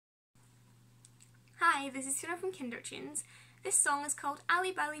Hi, this is Fiona from Kindertunes. This song is called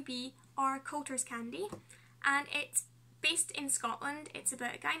Bally Bee or Coulter's Candy, and it's based in Scotland. It's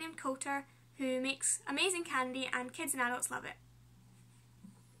about a guy named Coulter who makes amazing candy and kids and adults love it.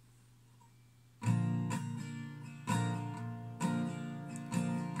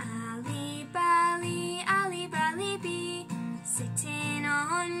 Bally Bee, sitting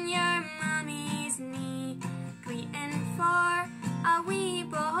on your mummy's knee, greetin for a wee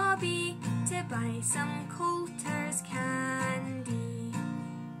bawbee to buy some Coulter's candy.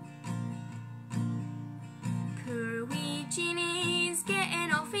 Poor wee Jeanie's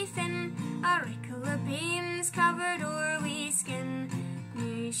gettin awfy thin, a rickle of banes covered o'er wee skin.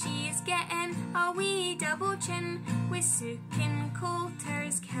 Now she's gettin a wee double chin with sookin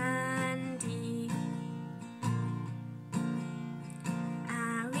Coulter's candy.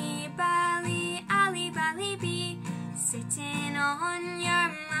 Bally Bee, sitting on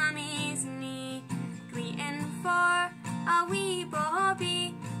your mummy's knee, greetin for a wee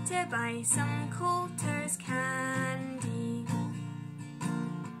bawbee to buy some Coulter's candy.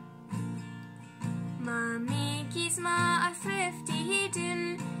 Mammy gives ma a thrifty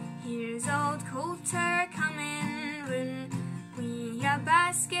doon, here's old Coulter comin, roon, wi' a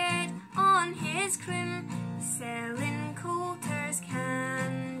basket on his croon, selling Coulter's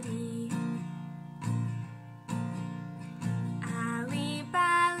candy.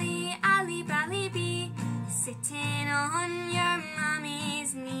 Bally Bee, sitting on your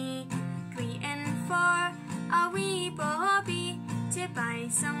mummy's knee, greetin for a wee bawbee to buy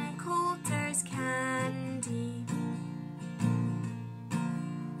some Coulter's candy.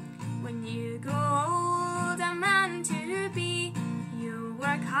 When you grow old, a man to be, you'll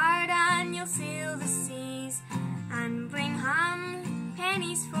work hard and you'll sail the seas, and bring home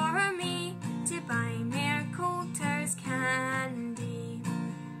pennies for me to buy mair Coulter's candy.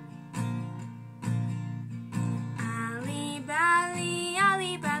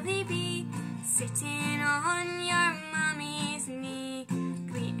 Bally Bee, sitting on your mummy's knee,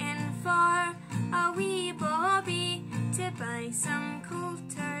 greetin for a wee bawbee to buy some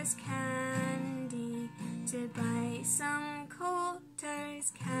Coulter's candy, to buy some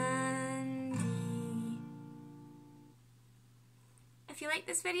Coulter's candy. If you like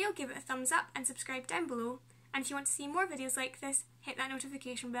this video, give it a thumbs up and subscribe down below. And if you want to see more videos like this, hit that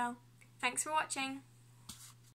notification bell. Thanks for watching.